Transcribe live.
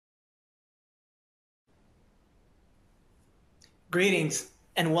Greetings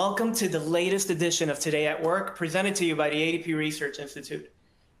and welcome to the latest edition of Today at Work, presented to you by the ADP Research Institute.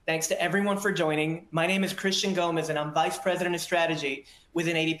 Thanks to everyone for joining. My name is Christian Gomez and I'm Vice President of Strategy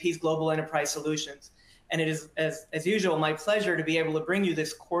within ADP's Global Enterprise Solutions. And it is, as usual, my pleasure to be able to bring you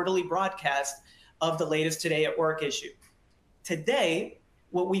this quarterly broadcast of the latest Today at Work issue. Today,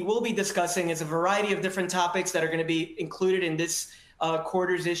 what we will be discussing is a variety of different topics that are going to be included in this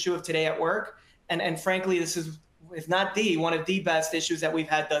quarter's issue of Today at Work. And frankly, this is, if not one of the best issues that we've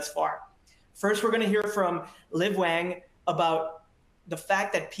had thus far. First, we're going to hear from Liv Wang about the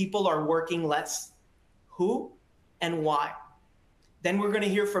fact that people are working less. Who and why? Then we're going to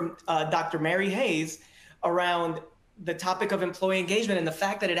hear from Dr. Mary Hayes around the topic of employee engagement and the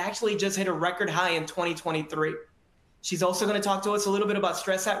fact that it actually just hit a record high in 2023. She's also going to talk to us a little bit about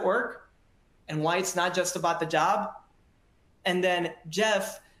stress at work and why it's not just about the job. And then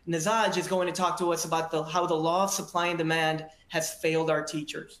Jeff Nazaj is going to talk to us about how the law of supply and demand has failed our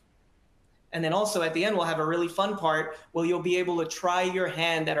teachers. And then also at the end, we'll have a really fun part where you'll be able to try your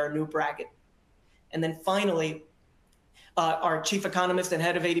hand at our new bracket. And then finally, our chief economist and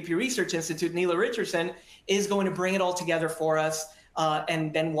head of ADP Research Institute, Nela Richardson, is going to bring it all together for us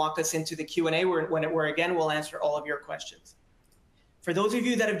and then walk us into the Q&A where again, we'll answer all of your questions. For those of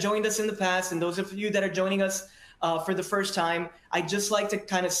you that have joined us in the past and those of you that are joining us for the first time, I'd just like to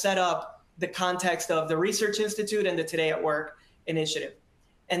kind of set up the context of the Research Institute and the Today at Work initiative.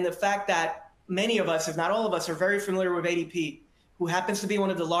 And the fact that many of us, if not all of us, are very familiar with ADP, who happens to be one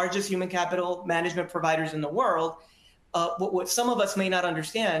of the largest human capital management providers in the world. What some of us may not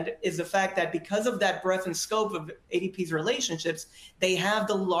understand is the fact that because of that breadth and scope of ADP's relationships, they have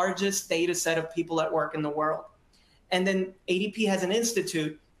the largest data set of people at work in the world. And then ADP has an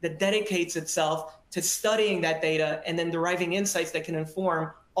institute that dedicates itself to studying that data and then deriving insights that can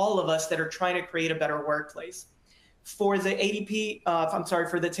inform all of us that are trying to create a better workplace. For the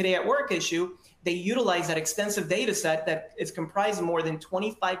for the Today at Work issue, they utilize that extensive data set that is comprised of more than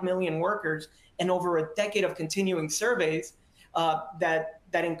 25 million workers and over a decade of continuing surveys that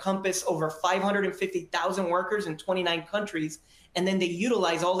encompass over 550,000 workers in 29 countries. And then they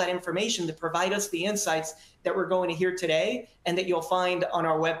utilize all that information to provide us the insights that we're going to hear today and that you'll find on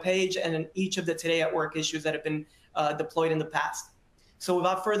our webpage and in each of the Today at Work issues that have been deployed in the past. So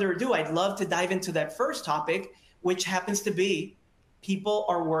without further ado, I'd love to dive into that first topic, which happens to be people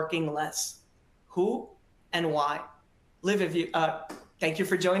are working less. Who and why? Liv, thank you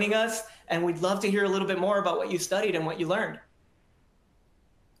for joining us. And we'd love to hear a little bit more about what you studied and what you learned.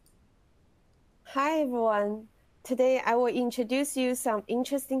 Hi, everyone. Today, I will introduce you some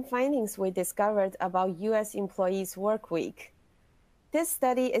interesting findings we discovered about U.S. employees' work week. This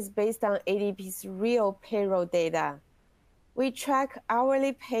study is based on ADP's real payroll data. We track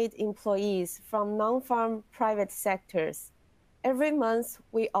hourly paid employees from non-farm private sectors. Every month,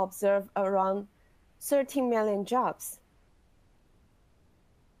 we observe around 13 million jobs.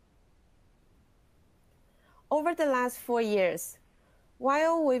 Over the last 4 years,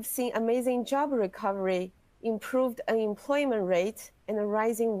 while we've seen amazing job recovery, improved unemployment rate, and a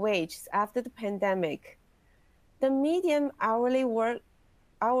rising wages after the pandemic, the median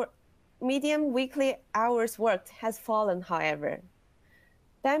weekly hours worked has fallen, however.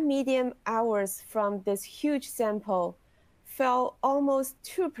 That median hours from this huge sample fell almost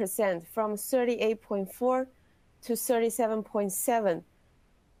 2% from 38.4 to 37.7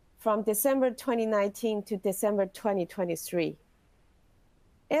 from December 2019 to December 2023.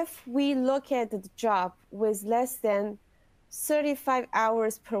 If we look at the job with less than 35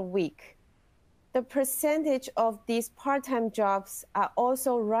 hours per week, the percentage of these part-time jobs are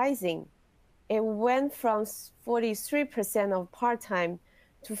also rising. It went from 43% of part-time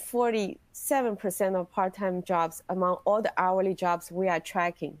to 47% of part-time jobs among all the hourly jobs we are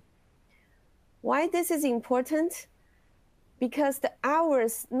tracking. Why this is important? Because the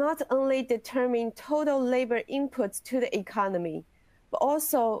hours not only determine total labor inputs to the economy, but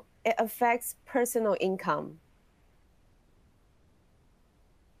also it affects personal income.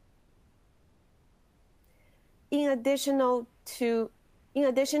 In addition to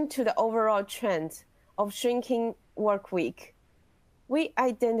the overall trend of shrinking work week, we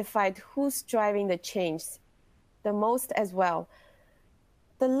identified who's driving the change the most as well.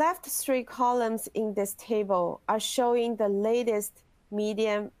 The left three columns in this table are showing the latest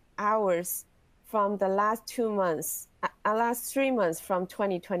median hours from the last 3 months from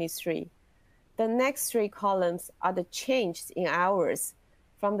 2023. The next three columns are the changes in hours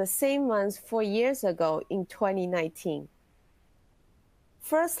from the same month 4 years ago in 2019.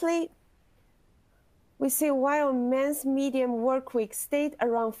 Firstly, we see while men's median work week stayed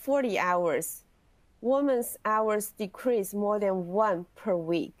around 40 hours, women's hours decreased more than 1 per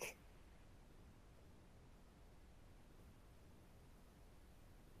week.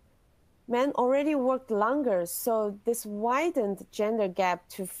 Men already worked longer, so this widened gender gap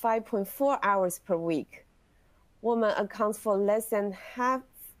to 5.4 hours per week. Women account for less than half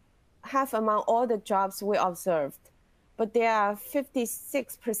among all the jobs we observed, but there are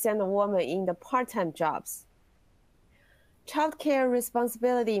 56% of women in the part-time jobs. Childcare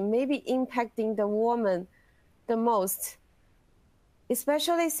responsibility may be impacting the woman the most,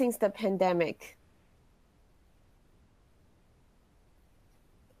 especially since the pandemic.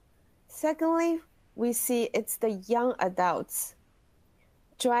 Secondly, we see it's the young adults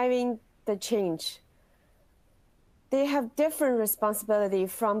driving the change. They have different responsibility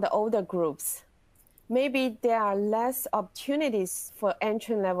from the older groups. Maybe there are less opportunities for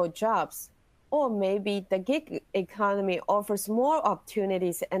entry-level jobs, or maybe the gig economy offers more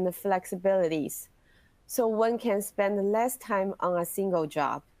opportunities and flexibilities, so one can spend less time on a single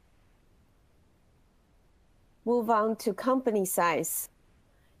job. Move on to company size.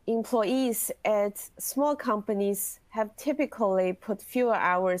 Employees at small companies have typically put fewer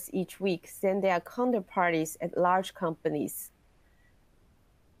hours each week than their counterparts at large companies.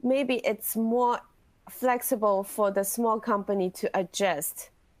 Maybe it's more flexible for the small company to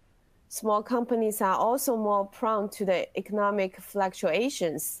adjust. Small companies are also more prone to the economic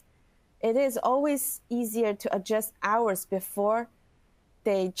fluctuations. It is always easier to adjust hours before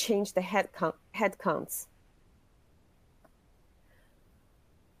they change the headcounts.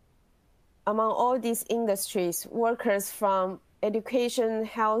 Among all these industries, workers from education,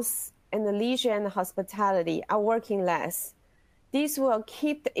 health, and leisure and hospitality are working less. These will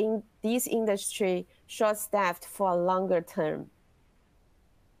keep these industries short-staffed for a longer term.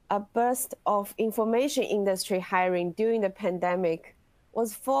 A burst of information industry hiring during the pandemic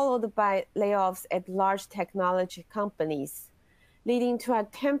was followed by layoffs at large technology companies, leading to a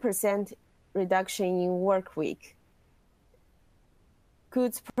 10% reduction in work week.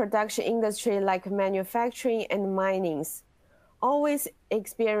 Goods production industry like manufacturing and mining always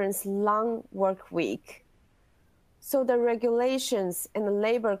experience long work week. So the regulations and the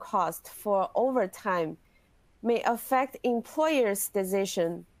labor cost for overtime may affect employers'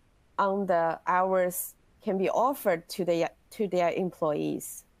 decision on the hours can be offered to their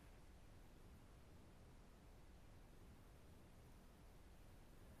employees.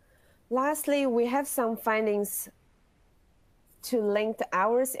 Lastly, we have some findings to link the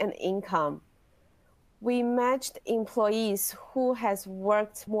hours and income. We matched employees who has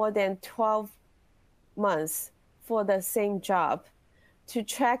worked more than 12 months for the same job to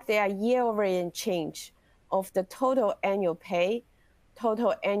track their year-over-year change of the total annual pay,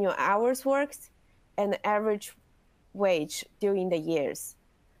 total annual hours worked, and average wage during the years.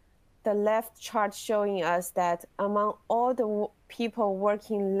 The left chart showing us that among all the people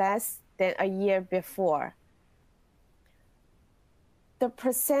working less than a year before, the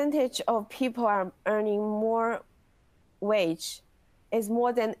percentage of people are earning more wage is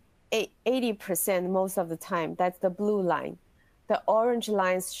more than 80% most of the time. That's the blue line. The orange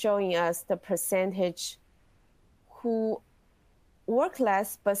lines showing us the percentage who work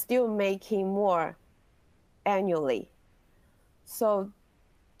less but still making more annually. So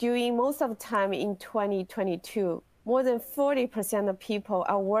during most of the time in 2022, more than 40% of people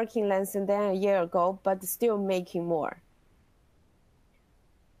are working less than a year ago, but still making more.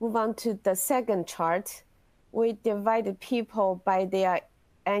 Move on to the second chart. We divided people by their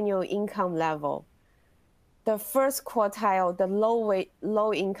annual income level. The first quartile, the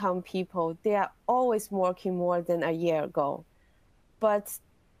low income people, they are always working more than a year ago. But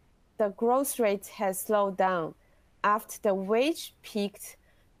the growth rate has slowed down after the wage peaked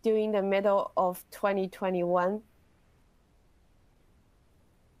during the middle of 2021.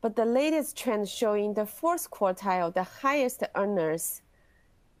 But the latest trend showing the fourth quartile, the highest earners,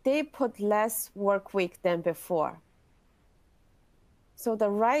 they put less work week than before. So the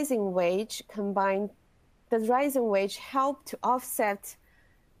rising wage helped to offset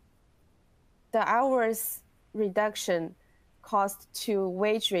the hours reduction cost to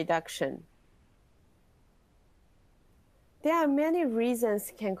wage reduction. There are many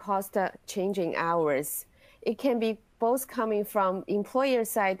reasons can cause the changing hours. It can be both coming from employer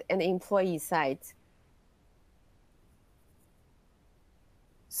side and employee side.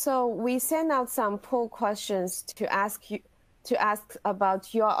 So we sent out some poll questions to ask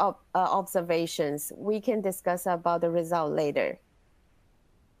about your observations. We can discuss about the result later.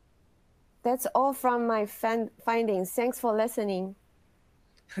 That's all from my findings. Thanks for listening.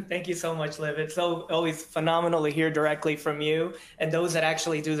 Thank you so much, Liv. It's always phenomenal to hear directly from you and those that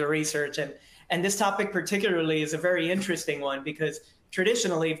actually do the research. And And this topic particularly is a very interesting one because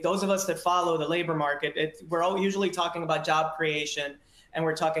traditionally, those of us that follow the labor market, we're all usually talking about job creation and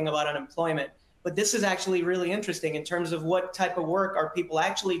we're talking about unemployment. But this is actually really interesting in terms of what type of work are people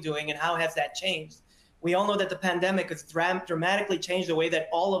actually doing and how has that changed. We all know that the pandemic has dramatically changed the way that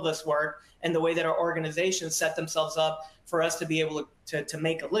all of us work and the way that our organizations set themselves up for us to be able to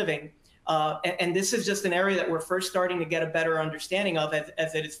make a living. And this is just an area that we're first starting to get a better understanding of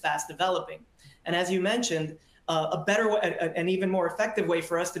as it is fast developing. And as you mentioned, a better way, an even more effective way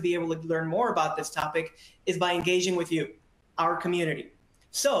for us to be able to learn more about this topic is by engaging with you, our community.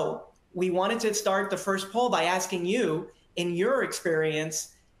 So we wanted to start the first poll by asking you, in your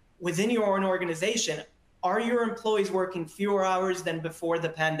experience within your own organization, are your employees working fewer hours than before the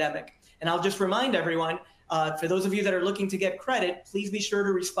pandemic? And I'll just remind everyone, for those of you that are looking to get credit, please be sure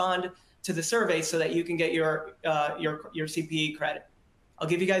to respond to the survey so that you can get your CPE credit. I'll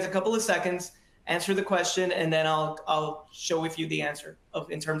give you guys a couple of seconds, answer the question, and then I'll show with you the answer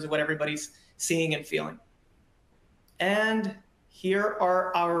in terms of what everybody's seeing and feeling. And here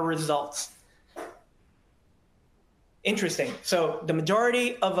are our results. Interesting. So the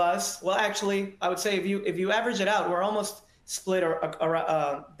majority of us, well, actually, I would say if you average it out, we're almost split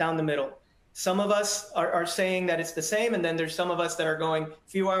down the middle. Some of us are saying that it's the same, and then there's some of us that are going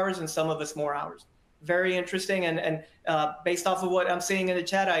few hours and some of us more hours. Very interesting. And based off of what I'm seeing in the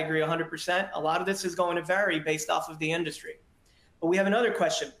chat, I agree 100%. A lot of this is going to vary based off of the industry. But we have another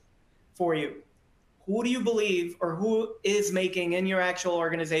question for you. Who do you believe, or who is making in your actual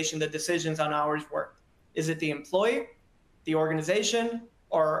organization the decisions on hours worked? Is it the employee, the organization,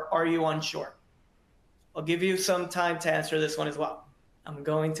 or are you unsure? I'll give you some time to answer this one as well. I'm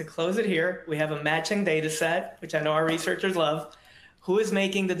going to close it here. We have a matching data set, which I know our researchers love. Who is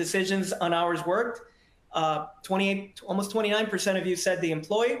making the decisions on hours worked? 28, almost 29% of you said the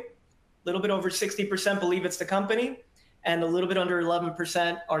employee, a little bit over 60% believe it's the company, and a little bit under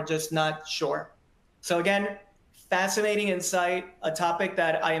 11% are just not sure. So again, fascinating insight, a topic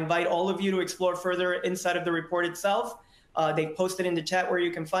that I invite all of you to explore further inside of the report itself. They've posted in the chat where you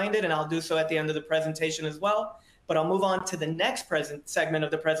can find it, and I'll do so at the end of the presentation as well. But I'll move on to the next segment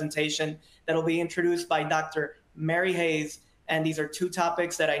of the presentation that'll be introduced by Dr. Mary Hayes. And these are two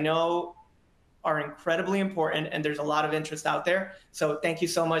topics that I know are incredibly important, and there's a lot of interest out there. So thank you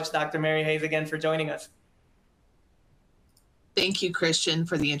so much, Dr. Mary Hayes, again for joining us. Thank you, Christian,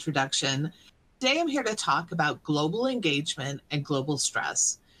 for the introduction. Today, I'm here to talk about global engagement and global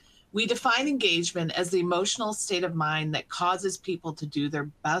stress. We define engagement as the emotional state of mind that causes people to do their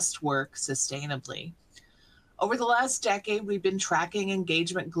best work sustainably. Over the last decade, we've been tracking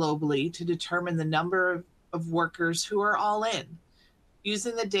engagement globally to determine the number of workers who are all in.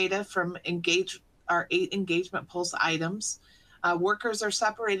 Using the data from our 8 engagement pulse items, workers are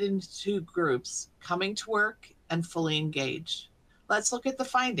separated into 2 groups, coming to work and fully engaged. Let's look at the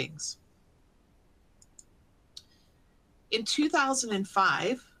findings. In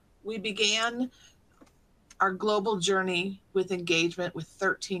 2005, we began our global journey with engagement with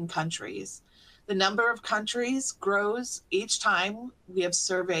 13 countries. The number of countries grows each time we have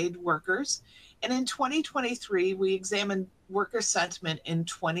surveyed workers. And in 2023, we examined worker sentiment in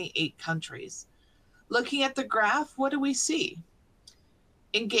 28 countries. Looking at the graph, what do we see?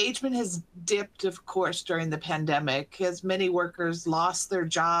 Engagement has dipped, of course, during the pandemic as many workers lost their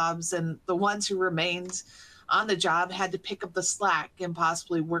jobs, and the ones who remained on the job had to pick up the slack and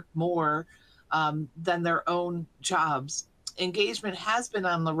possibly work more than their own jobs. Engagement has been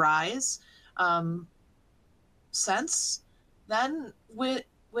on the rise since then, with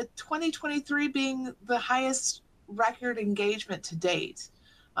 2023 being the highest record engagement to date.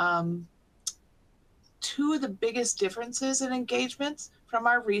 2 of the biggest differences in engagement from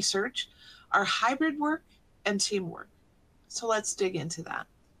our research are hybrid work and teamwork. So let's dig into that.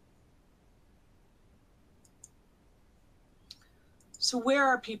 So where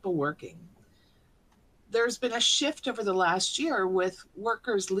are people working? There's been a shift over the last year with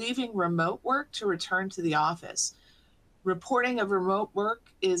workers leaving remote work to return to the office. Reporting of remote work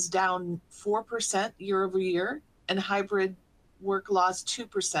is down 4% year over year, and hybrid work lost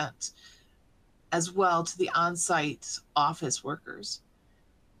 2% as well to the on-site office workers.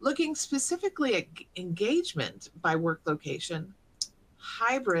 Looking specifically at engagement by work location,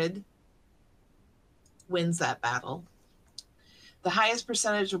 hybrid wins that battle. The highest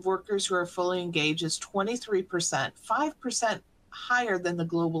percentage of workers who are fully engaged is 23%, 5% higher than the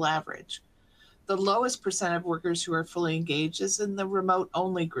global average. The lowest percent of workers who are fully engaged is in the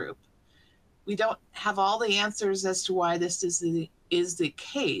remote-only group. We don't have all the answers as to why this is the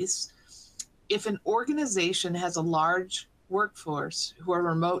case. If an organization has a large workforce who are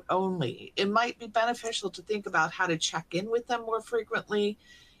remote only, it might be beneficial to think about how to check in with them more frequently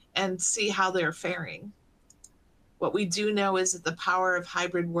and see how they're faring. What we do know is that the power of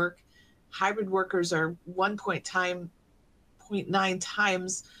hybrid workers are 1.9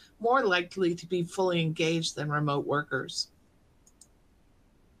 times more likely to be fully engaged than remote workers.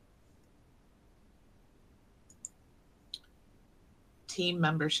 Team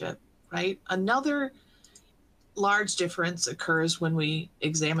membership, right? Another large difference occurs when we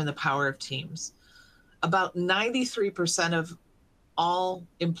examine the power of teams. About 93% of all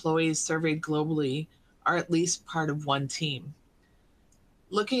employees surveyed globally are at least part of one team.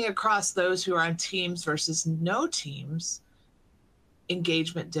 Looking across those who are on teams versus no teams,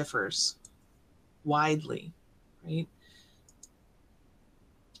 engagement differs widely, right?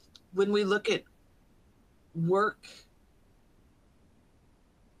 When we look at work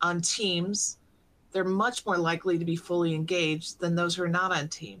on teams, they're much more likely to be fully engaged than those who are not on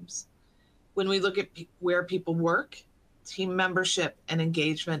teams. When we look at where people work, team membership and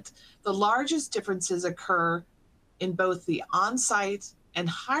engagement, the largest differences occur in both the on-site and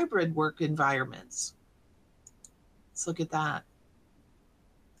hybrid work environments. Let's look at that.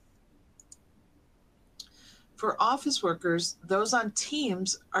 For office workers, those on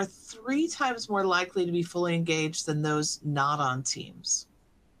teams are 3 times more likely to be fully engaged than those not on teams.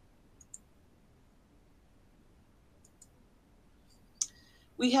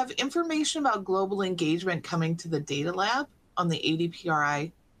 We have information about global engagement coming to the Data Lab on the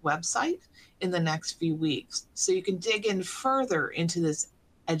ADPRI website in the next few weeks, so you can dig in further into this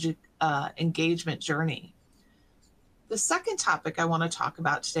engagement journey. The second topic I want to talk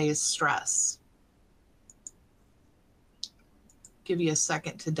about today is stress. Give you a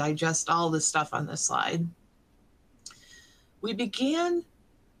second to digest all the stuff on this slide. We began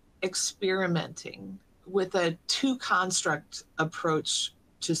experimenting with a 2-construct approach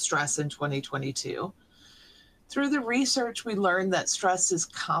to stress in 2022. Through the research, we learned that stress is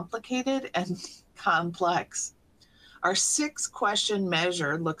complicated and complex. Our 6-question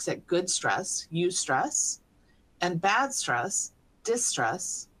measure looks at good stress, eustress, and bad stress,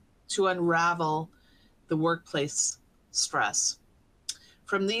 distress, to unravel the workplace stress.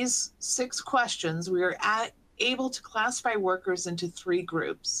 From these 6 questions, we are able to classify workers into 3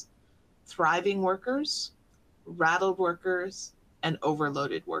 groups: thriving workers, rattled workers, and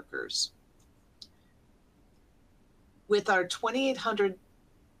overloaded workers. With our 2,800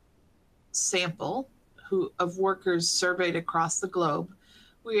 sample of workers surveyed across the globe,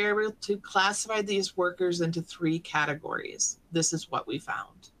 we are able to classify these workers into 3 categories. This is what we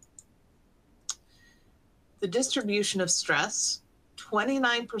found. The distribution of stress: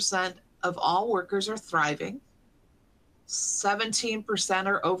 29% of all workers are thriving, 17%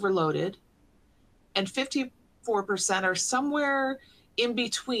 are overloaded, and 54% are somewhere in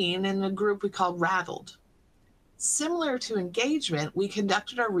between in a group we call rattled. Similar to engagement, we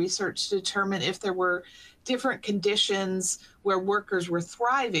conducted our research to determine if there were different conditions where workers were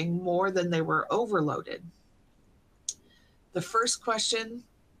thriving more than they were overloaded. The first question,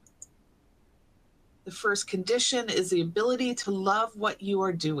 the first condition is the ability to love what you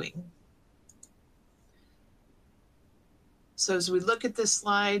are doing. So as we look at this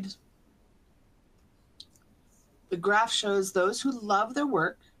slide, the graph shows those who love their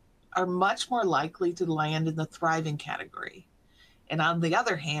work are much more likely to land in the thriving category. And on the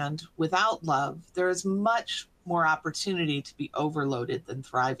other hand, without love, there is much more opportunity to be overloaded than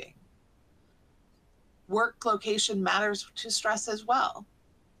thriving. Work location matters to stress as well.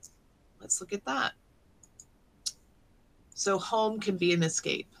 Let's look at that. So home can be an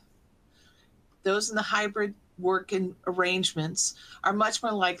escape. Those in the hybrid work arrangements are much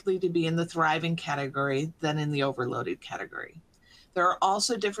more likely to be in the thriving category than in the overloaded category. There are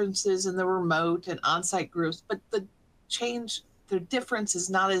also differences in the remote and on-site groups, but the difference is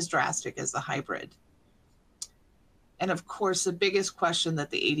not as drastic as the hybrid. And of course, the biggest question that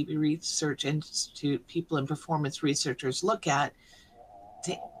the ADP Research Institute people and performance researchers look at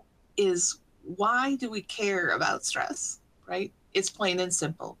is, why do we care about stress, right? It's plain and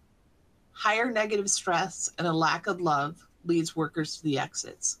simple. Higher negative stress and a lack of love leads workers to the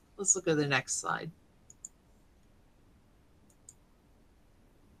exits. Let's look at the next slide.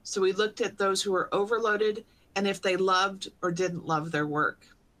 So we looked at those who were overloaded and if they loved or didn't love their work.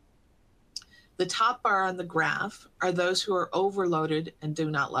 The top bar on the graph are those who are overloaded and do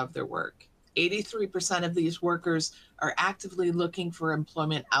not love their work. 83% of these workers are actively looking for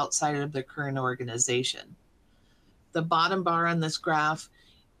employment outside of their current organization. The bottom bar on this graph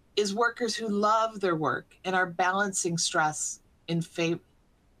is workers who love their work and are balancing stress in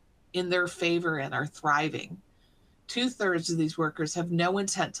their favor and are thriving. 2/3 of these workers have no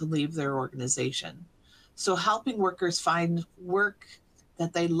intent to leave their organization. So helping workers find work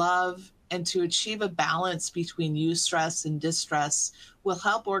that they love and to achieve a balance between eustress and distress will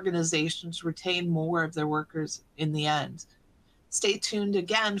help organizations retain more of their workers in the end. Stay tuned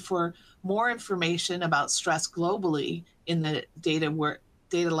again for more information about stress globally in the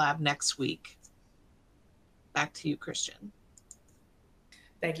Data Lab next week. Back to you, Christian.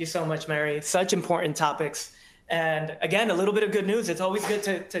 Thank you so much, Mary. Such important topics. And again, a little bit of good news. It's always good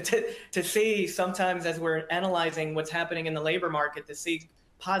to see sometimes as we're analyzing what's happening in the labor market, to see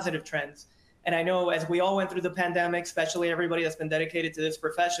positive trends. And I know as we all went through the pandemic, especially everybody that's been dedicated to this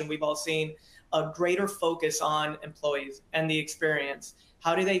profession, we've all seen a greater focus on employees and the experience.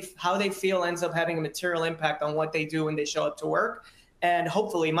 How they feel ends up having a material impact on what they do when they show up to work. And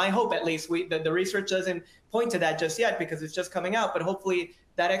hopefully, my hope at least, the research doesn't point to that just yet because it's just coming out, but hopefully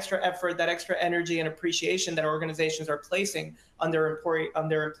that extra effort, that extra energy and appreciation that organizations are placing on their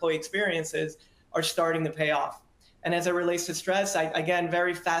employee experiences are starting to pay off. And as it relates to stress, again,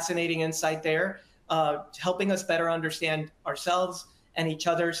 very fascinating insight there, helping us better understand ourselves and each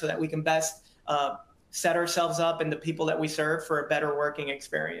other so that we can best set ourselves up and the people that we serve for a better working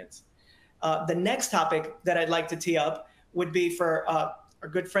experience. The next topic that I'd like to tee up would be for our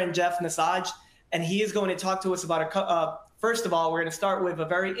good friend Jeff Nasaj, and he is going to talk to us about first of all, we're going to start with a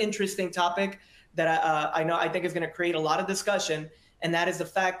very interesting topic that I think is going to create a lot of discussion, and that is the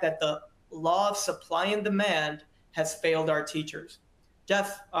fact that the law of supply and demand has failed our teachers.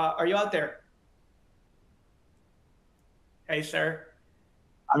 Jeff, are you out there? Hey, sir.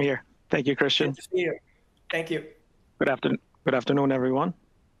 I'm here. Thank you, Christian. Good to see you. Thank you. Good afternoon, everyone.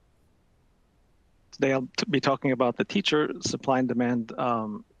 Today I'll be talking about the teacher supply and demand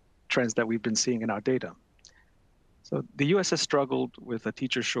trends that we've been seeing in our data. So the U.S. has struggled with a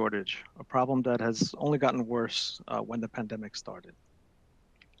teacher shortage, a problem that has only gotten worse when the pandemic started.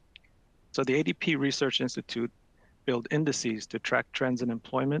 So the ADP Research Institute built indices to track trends in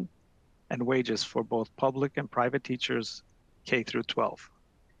employment and wages for both public and private teachers K through 12.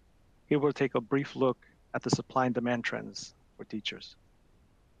 Here we'll take a brief look at the supply and demand trends for teachers.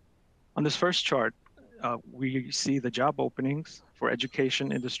 On this first chart, we see the job openings for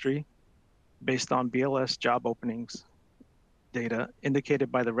education industry based on BLS job openings data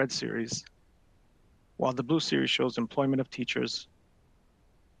indicated by the red series, while the blue series shows employment of teachers,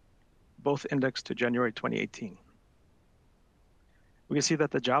 both indexed to January 2018. We can see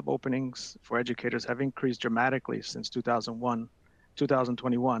that the job openings for educators have increased dramatically since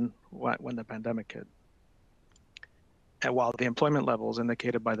 2021, when the pandemic hit. And while the employment levels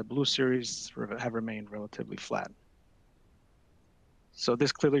indicated by the blue series have remained relatively flat. So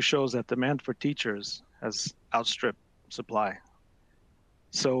this clearly shows that demand for teachers has outstripped supply.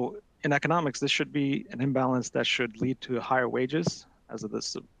 So in economics, this should be an imbalance that should lead to higher wages, as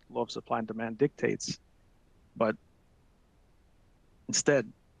the law of supply and demand dictates. But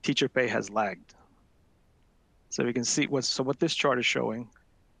instead, teacher pay has lagged. So we can see what this chart is showing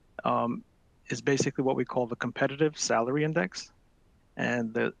is basically what we call the competitive salary index.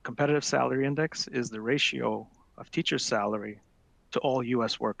 And the competitive salary index is the ratio of teacher's salary to all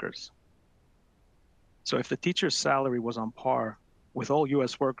US workers. So if the teacher's salary was on par with all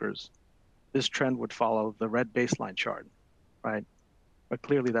US workers, this trend would follow the red baseline chart, right? But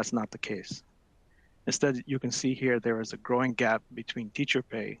clearly that's not the case. Instead, you can see here there is a growing gap between teacher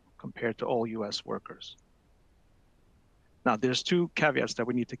pay compared to all US workers. Now, there's two caveats that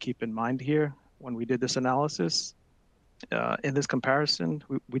we need to keep in mind here when we did this analysis. In this comparison,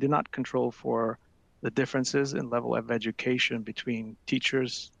 we did not control for the differences in level of education between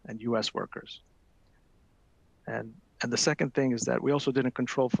teachers and US workers. And the second thing is that we also didn't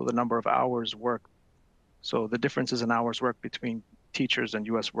control for the number of hours worked. So the differences in hours worked between teachers and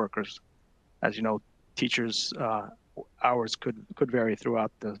US workers, as you know, teachers' hours could vary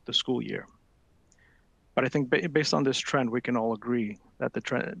throughout the school year. But I think based on this trend, we can all agree that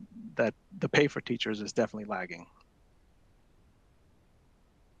the pay for teachers is definitely lagging.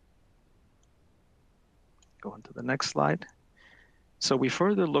 Go on to the next slide. So we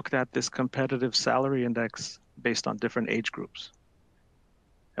further looked at this competitive salary index based on different age groups.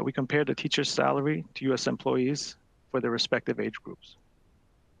 And we compared the teacher's salary to US employees for their respective age groups.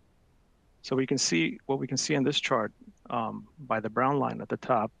 So we can see what we can see in this chart by the brown line at the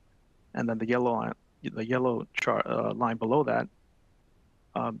top, and then the yellow chart line below that.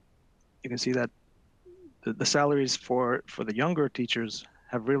 You can see that the salaries for the younger teachers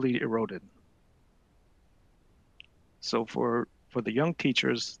have really eroded. So for the young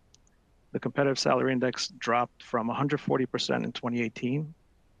teachers, the competitive salary index dropped from 140% in 2018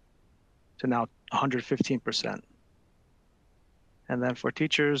 to now 115%. And then for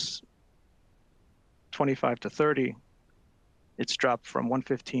teachers 25 to 30, it's dropped from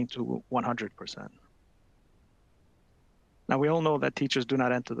 115 to 100%. Now, we all know that teachers do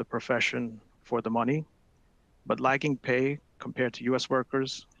not enter the profession for the money, but lagging pay compared to US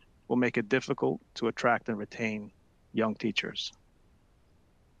workers will make it difficult to attract and retain young teachers.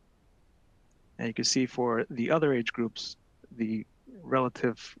 And you can see for the other age groups, the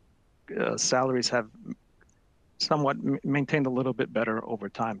relative salaries have somewhat maintained a little bit better over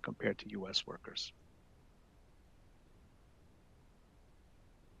time compared to US workers.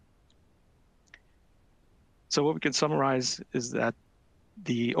 So what we can summarize is that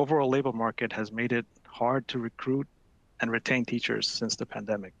the overall labor market has made it hard to recruit and retain teachers since the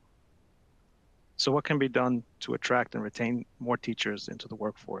pandemic. So what can be done to attract and retain more teachers into the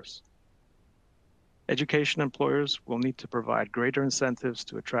workforce? Education employers will need to provide greater incentives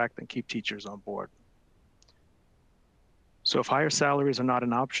to attract and keep teachers on board. So if higher salaries are not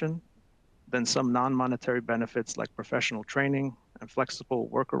an option, then some non-monetary benefits like professional training and flexible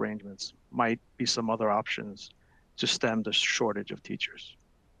work arrangements might be some other options to stem the shortage of teachers.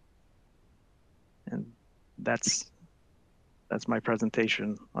 And that's my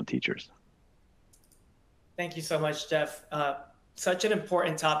presentation on teachers. Thank you so much, Jeff. Such an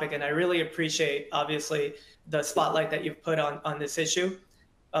important topic, and I really appreciate, obviously, the spotlight that you've put on this issue.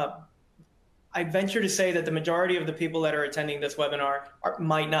 I venture to say that the majority of the people that are attending this webinar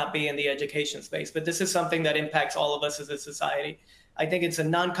might not be in the education space, but this is something that impacts all of us as a society. I think it's a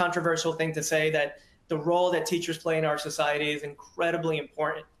non-controversial thing to say that the role that teachers play in our society is incredibly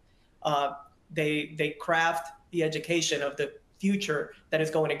important. They craft the education of the future that is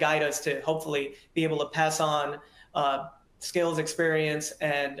going to guide us to hopefully be able to pass on skills, experience,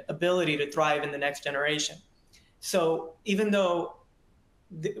 and ability to thrive in the next generation. So even though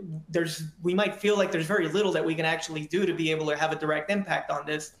we might feel like there's very little that we can actually do to be able to have a direct impact on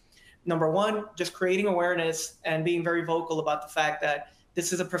this. Number one, just creating awareness and being very vocal about the fact that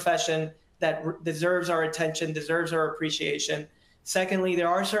this is a profession that deserves our attention, deserves our appreciation. Secondly, there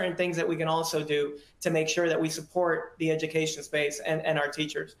are certain things that we can also do to make sure that we support the education space and our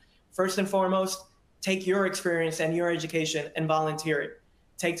teachers. First and foremost, take your experience and your education and volunteer it.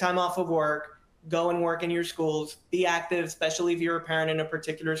 Take time off of work, go and work in your schools, be active, especially if you're a parent in a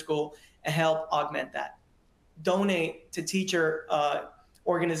particular school, and help augment that. Donate to teacher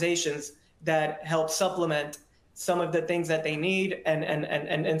organizations that help supplement some of the things that they need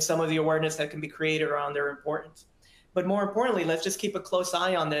and some of the awareness that can be created around their importance. But more importantly, let's just keep a close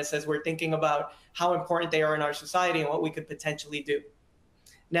eye on this as we're thinking about how important they are in our society and what we could potentially do.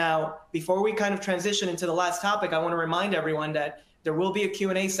 Now, before we kind of transition into the last topic, I want to remind everyone that there will be a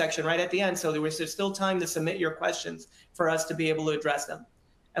Q&A section right at the end, so there's still time to submit your questions for us to be able to address them.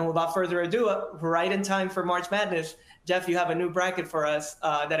 And without further ado, right in time for March Madness, Jeff, you have a new bracket for us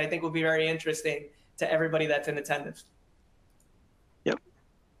that I think will be very interesting to everybody that's in attendance.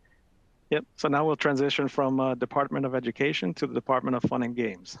 Yep. So now we'll transition from Department of Education to the Department of Fun and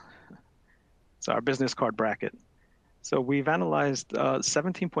Games. So our business card bracket. So we've analyzed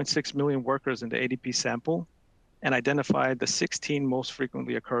 17.6 million workers in the ADP sample and identified the 16 most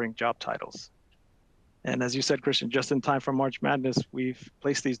frequently occurring job titles. And as you said, Christian, just in time for March Madness, we've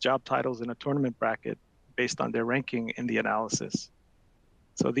placed these job titles in a tournament bracket based on their ranking in the analysis.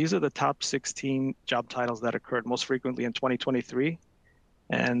 So these are the top 16 job titles that occurred most frequently in 2023.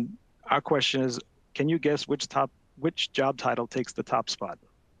 And our question is, can you guess which job title takes the top spot?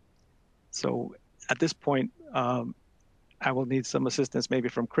 So at this point, I will need some assistance maybe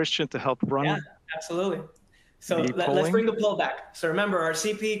from Christian to help run. Yeah, absolutely. So let's bring the poll back. So remember, our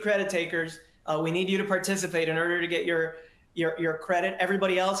CPE credit takers, we need you to participate in order to get your credit.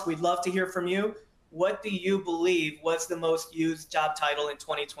 Everybody else, we'd love to hear from you. What do you believe was the most used job title in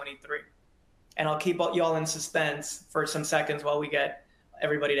 2023? And I'll keep y'all in suspense for some seconds while we get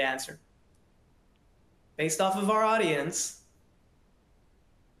everybody to answer. Based off of our audience,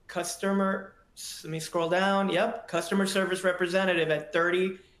 let me scroll down. Yep, customer service representative at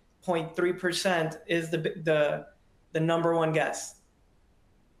 30.3% is the number one guess.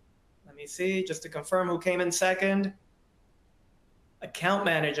 Let me see, just to confirm who came in second. Account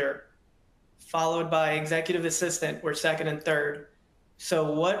manager, followed by executive assistant, were second and third.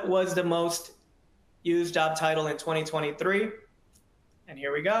 So what was the most used job title in 2023? And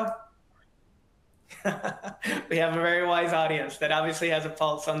here we go. We have a very wise audience that obviously has a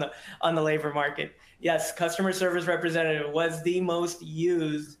pulse on the labor market. Yes, customer service representative was the most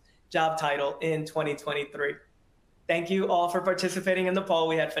used job title in 2023. Thank you all for participating in the poll.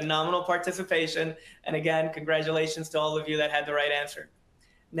 We had phenomenal participation. And again, congratulations to all of you that had the right answer.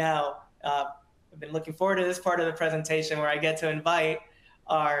 Now, I've been looking forward to this part of the presentation where I get to invite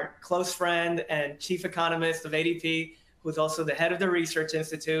our close friend and chief economist of ADP, who's also the head of the Research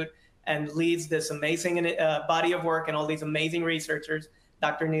Institute and leads this amazing body of work and all these amazing researchers,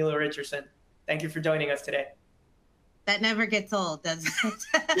 Dr. Nela Richardson. Thank you for joining us today. That never gets old, does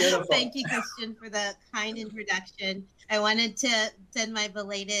it? Thank you, Christian, for the kind introduction. I wanted to send my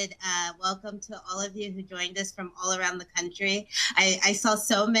belated welcome to all of you who joined us from all around the country. I saw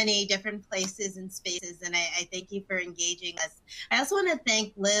so many different places and spaces, and I thank you for engaging us. I also want to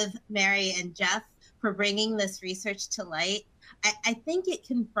thank Liv, Mary, and Jeff for bringing this research to light. I think it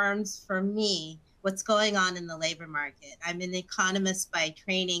confirms for me what's going on in the labor market. I'm an economist by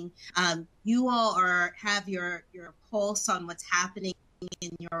training. You all have your pulse on what's happening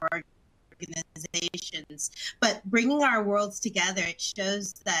in your organizations, but bringing our worlds together, it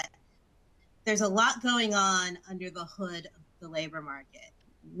shows that there's a lot going on under the hood of the labor market.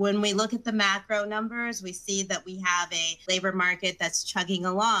 When we look at the macro numbers, we see that we have a labor market that's chugging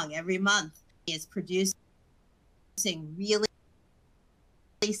along every month, is producing really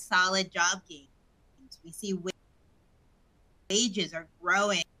solid job gains. We see wages are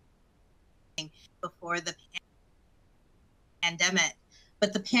growing before the pandemic,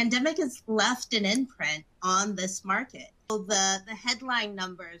 but the pandemic has left an imprint on this market. So the headline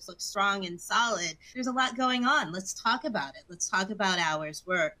numbers look strong and solid. There's a lot going on. Let's talk about it. Let's talk about hours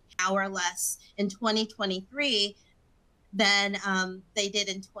worked. Hour less in 2023 than they did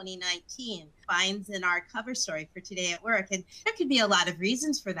in 2019. Finds in our cover story for Today at Work. And there could be a lot of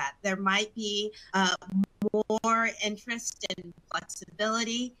reasons for that. There might be more interest in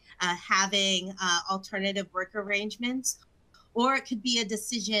flexibility, having alternative work arrangements, or it could be a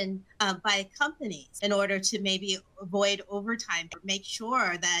decision by companies in order to maybe avoid overtime or make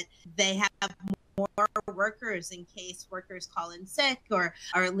sure that they have more workers in case workers call in sick or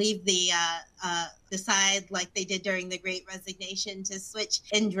leave the decide like they did during the Great Resignation to switch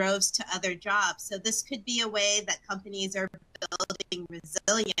in droves to other jobs. So this could be a way that companies are building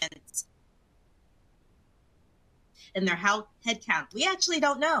resilience in their headcount. We actually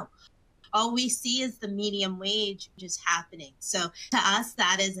don't know. All we see is the medium wage just happening. So to us,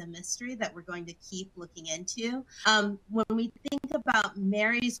 that is a mystery that we're going to keep looking into. When we think about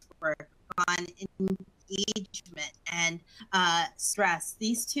Mary's work on engagement and stress,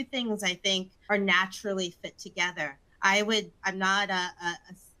 these two things I think are naturally fit together. I'm not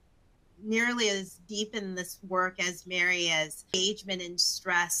nearly as deep in this work as Mary as engagement and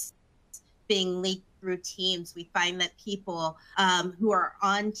stress being leaked through teams. We find that people who are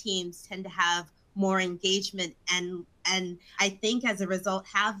on teams tend to have more engagement and I think as a result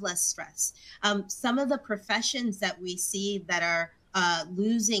have less stress. Some of the professions that we see that are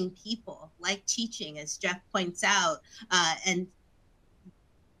losing people, like teaching, as Jeff points out, and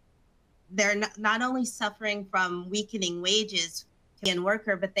they're not only suffering from weakening wages and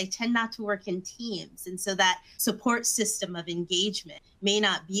worker, but they tend not to work in teams. And so that support system of engagement may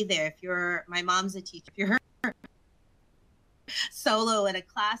not be there. My mom's a teacher, if you're solo in a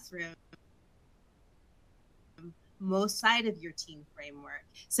classroom, most side of your team framework.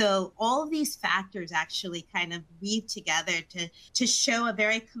 So all of these factors actually kind of weave together to show a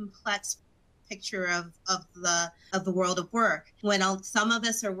very complex picture of the world of work. When some of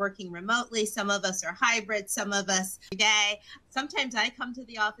us are working remotely, some of us are hybrid, some of us every day. Sometimes I come to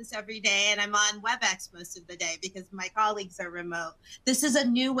the office every day and I'm on WebEx most of the day because my colleagues are remote. This is a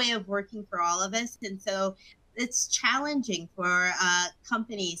new way of working for all of us. And so it's challenging for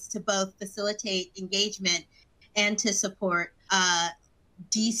companies to both facilitate engagement and to support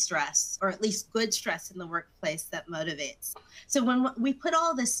de-stress, or at least good stress in the workplace that motivates. So when we put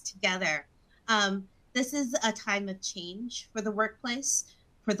all this together, this is a time of change for the workplace,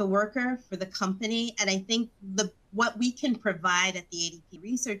 for the worker, for the company. And I think what we can provide at the ADP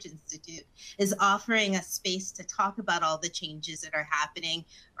Research Institute is offering a space to talk about all the changes that are happening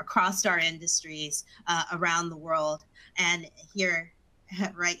across our industries around the world and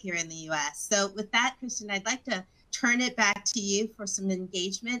right here in the US. So with that, Christian, I'd like to turn it back to you for some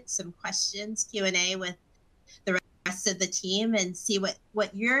engagement, some questions, Q&A with the rest of the team, and see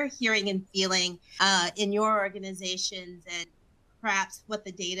what you're hearing and feeling in your organizations, and perhaps what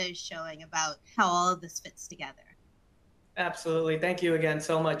the data is showing about how all of this fits together. Absolutely. Thank you again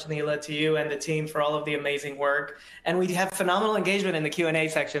so much, Nela, to you and the team for all of the amazing work. And we have phenomenal engagement in the Q&A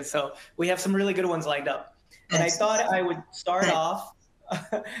section, so we have some really good ones lined up. And I thought I would start off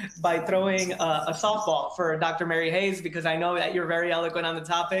by throwing a softball for Dr. Mary Hayes, because I know that you're very eloquent on the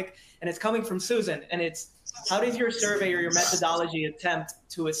topic, and it's coming from Susan. And it's, how does your survey or your methodology attempt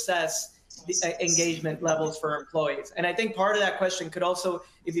to assess the engagement levels for employees. And I think part of that question could also,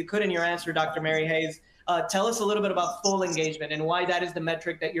 if you could in your answer, Dr. Mary Hayes, tell us a little bit about full engagement and why that is the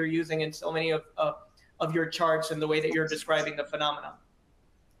metric that you're using in so many of your charts and the way that you're describing the phenomenon.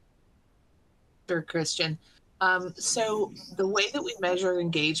 Sure, Christian. So the way that we measure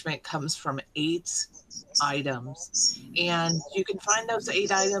engagement comes from 8 items, and you can find those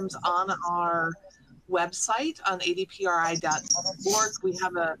 8 items on our website on adpri.org. We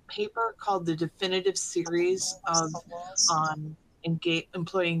have a paper called the Definitive Series on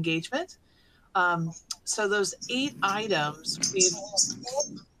employee engagement. So those 8 items, we've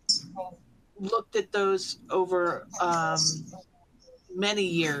looked at those over many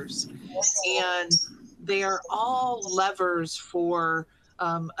years, and they are all levers for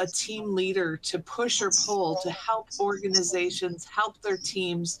a team leader to push or pull to help organizations, help their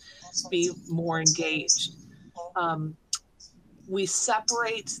teams be more engaged. We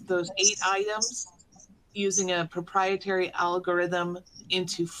separate those 8 items using a proprietary algorithm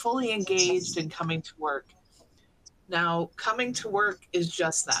into fully engaged and coming to work. Now, coming to work is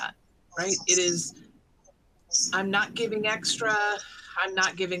just that, right? It is, I'm not giving extra, I'm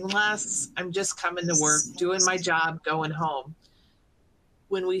not giving less, I'm just coming to work, doing my job, going home.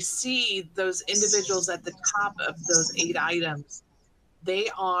 When we see those individuals at the top of those 8 items, they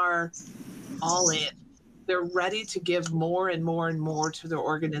are all in. They're ready to give more and more and more to their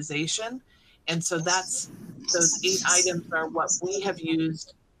organization. And so those 8 items are what we have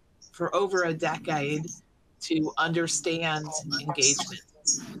used for over a decade to understand engagement.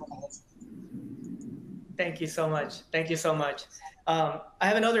 Thank you so much. Thank you so much. I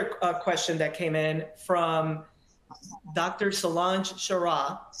have another question that came in from Dr. Solange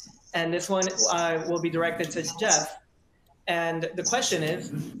Shara, and this one will be directed to Jeff. And the question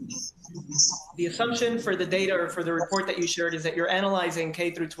is, the assumption for the data or for the report that you shared is that you're analyzing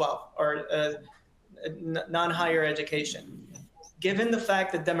K through 12 or non-higher education. Given the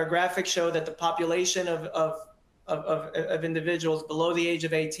fact that demographics show that the population of individuals below the age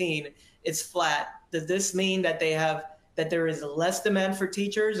of 18 is flat, does this mean that there is less demand for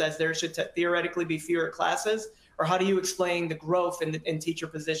teachers, as there should theoretically be fewer classes? Or how do you explain the growth in teacher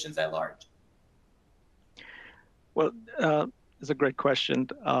positions at large? Well, it's a great question.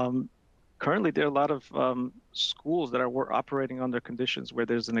 Currently, there are a lot of schools that are operating under conditions where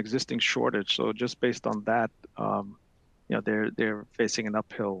there's an existing shortage. So just based on that, they're facing an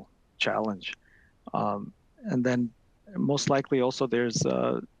uphill challenge. And then most likely also there's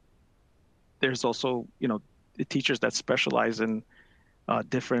also the teachers that specialize in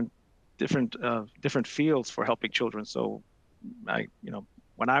different fields for helping children. So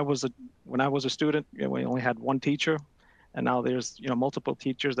when I was a student, we only had one teacher, and now there's multiple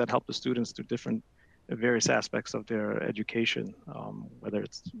teachers that help the students through various aspects of their education, whether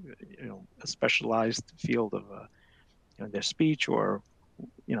it's a specialized field of their speech or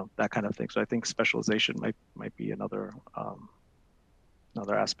that kind of thing. So I think specialization might be another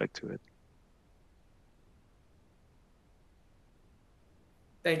aspect to it.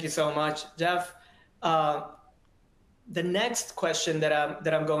 Thank you so much, Jeff. The next question that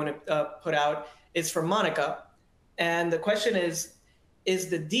I'm going to put out is for Monica, and the question is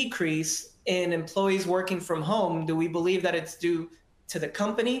the decrease in employees working from home, do we believe that it's due to the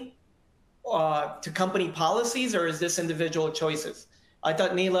company, to company policies, or is this individual choices? I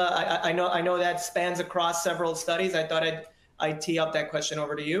thought, Nela, I know that spans across several studies. I thought I'd tee up that question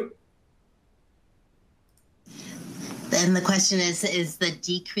over to you. And the question is the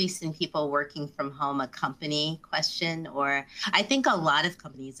decrease in people working from home a company question? Or I think a lot of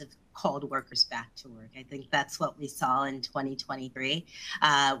companies have called workers back to work. I think that's what we saw in 2023.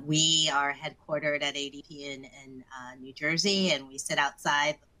 We are headquartered at ADP in New Jersey, and we sit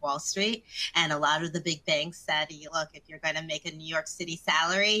outside Wall Street. And a lot of the big banks said, look, if you're going to make a New York City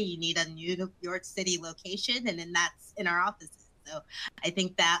salary, you need a New York City location. And then that's in our offices. So I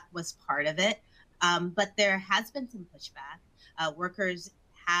think that was part of it. But there has been some pushback. Workers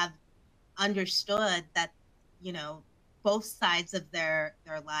have understood that, both sides of their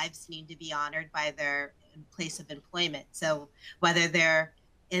lives need to be honored by their place of employment. So whether they're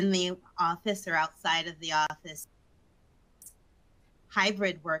in the office or outside of the office,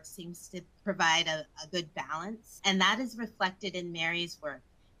 hybrid work seems to provide a good balance. And that is reflected in Mary's work.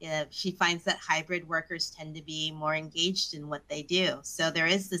 She finds that hybrid workers tend to be more engaged in what they do. So there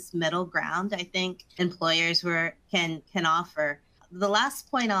is this middle ground, I think, employers can offer. The last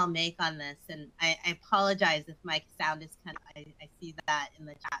point I'll make on this, and I apologize if my sound is kind of, I see that in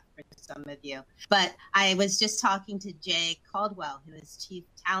the chat for some of you, but I was just talking to Jay Caldwell, who is Chief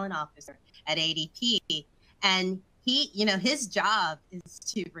Talent Officer at ADP, and he, his job is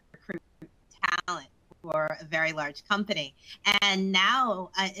to recruit for a very large company. And now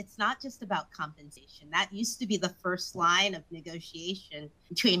it's not just about compensation. That used to be the first line of negotiation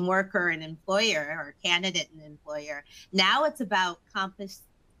between worker and employer, or candidate and employer. Now it's about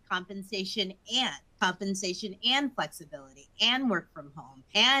compensation and flexibility and work from home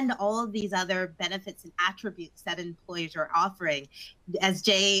and all of these other benefits and attributes that employers are offering. As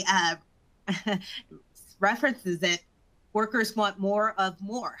Jay references it, workers want more of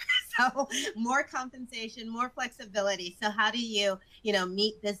more. So more compensation, more flexibility. So how do you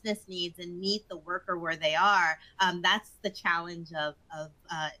meet business needs and meet the worker where they are? That's the challenge of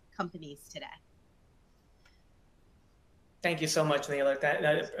companies today. Thank you so much, Nela.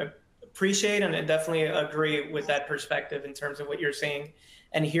 I appreciate and I definitely agree with that perspective in terms of what you're seeing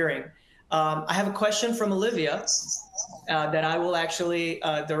and hearing. I have a question from Olivia that I will actually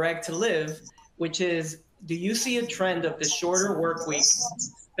direct to Liv, which is, do you see a trend of the shorter work week,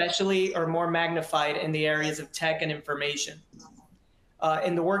 especially or more magnified in the areas of tech and information?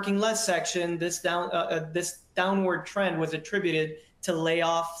 In the working less section, this downward trend was attributed to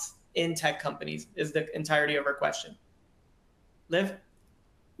layoffs in tech companies, is the entirety of our question. Liv?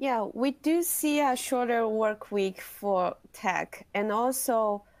 Yeah, we do see a shorter work week for tech, and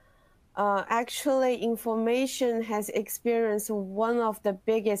also actually information has experienced one of the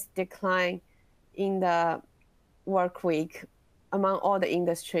biggest decline in the work week among all the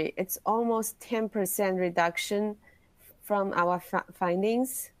industry. It's almost 10% reduction from our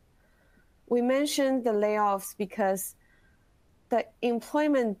findings. We mentioned the layoffs because the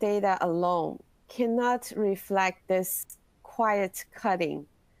employment data alone cannot reflect this quiet cutting.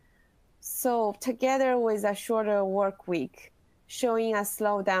 So together with a shorter work week, showing a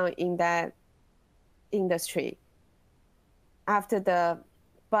slowdown in that industry after the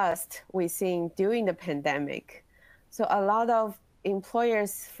bust we're seeing during the pandemic. So a lot of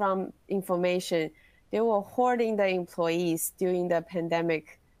employers from information, they were hoarding the employees during the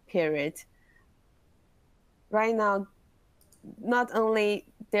pandemic period. Right now, not only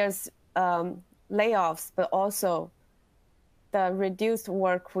there's layoffs, but also the reduced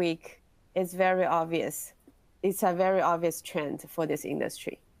work week is very obvious. It's a very obvious trend for this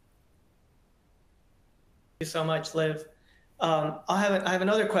industry. Thank you so much, Liv. I have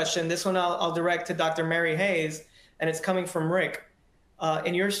another question. This one I'll direct to Dr. Mary Hayes, and it's coming from Rick.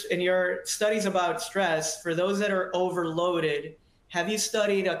 In your studies about stress, for those that are overloaded, have you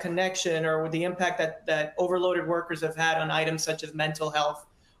studied a connection or the impact that overloaded workers have had on items such as mental health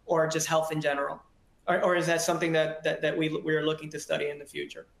or just health in general? Or is that something that we are looking to study in the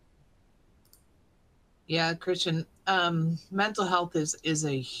future? Yeah, Christian, mental health is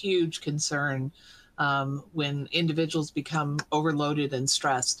a huge concern when individuals become overloaded and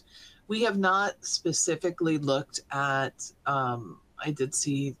stressed. We have not specifically looked at, I did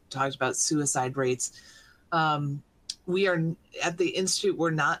see, talked about suicide rates. We are, at the Institute,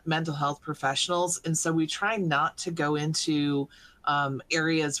 we're not mental health professionals. And so we try not to go into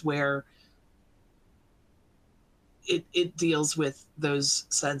areas where it deals with those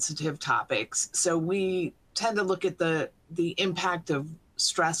sensitive topics. So we tend to look at the impact of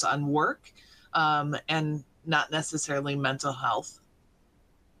stress on work and not necessarily mental health.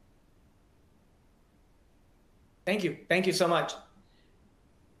 Thank you. Thank you so much.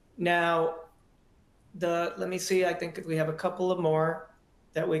 Now, let me see, I think we have a couple of more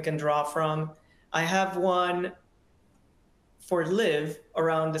that we can draw from. I have one for Liv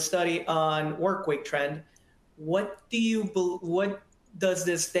around the study on work week trend. What does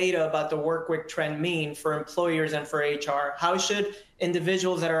this data about the work week trend mean for employers and for HR? How should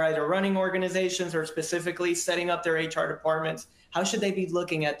individuals that are either running organizations or specifically setting up their HR departments, how should they be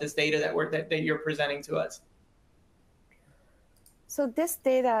looking at this data that you're presenting to us? So this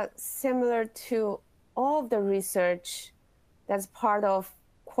data, similar to all of the research that's part of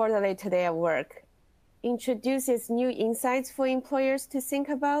Quarterly Today at Work, introduces new insights for employers to think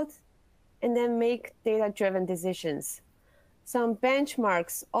about and then make data-driven decisions. Some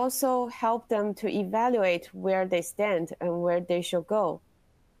benchmarks also help them to evaluate where they stand and where they should go.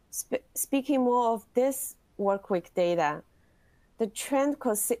 Speaking more of this workweek data, the trend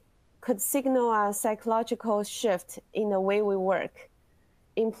could signal a psychological shift in the way we work.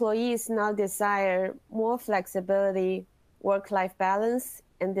 Employees now desire more flexibility, work-life balance,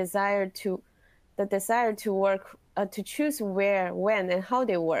 and the desire to work, to choose where, when, and how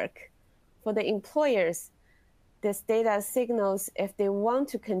they work. For the employers, this data signals if they want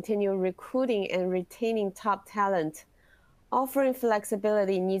to continue recruiting and retaining top talent, offering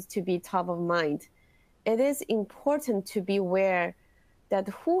flexibility needs to be top of mind. It is important to be aware that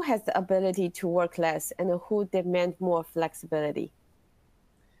who has the ability to work less and who demand more flexibility.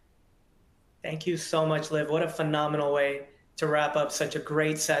 Thank you so much, Liv. What a phenomenal way to wrap up such a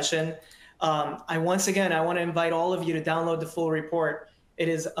great session. I want to invite all of you to download the full report. It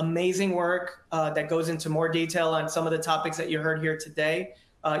is amazing work that goes into more detail on some of the topics that you heard here today.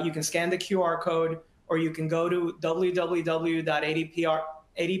 You can scan the QR code, or you can go to www.adpri.org.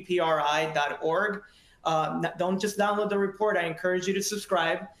 Don't just download the report. I encourage you to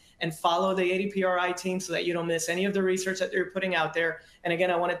subscribe and follow the ADPRI team so that you don't miss any of the research that they're putting out there. And again,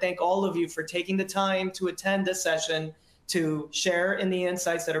 I want to thank all of you for taking the time to attend this session, to share in the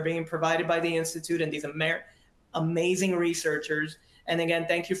insights that are being provided by the Institute and these amazing researchers. And again,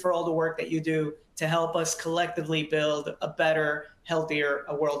 thank you for all the work that you do to help us collectively build a better, healthier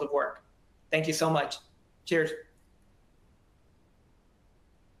world of work. Thank you so much. Cheers.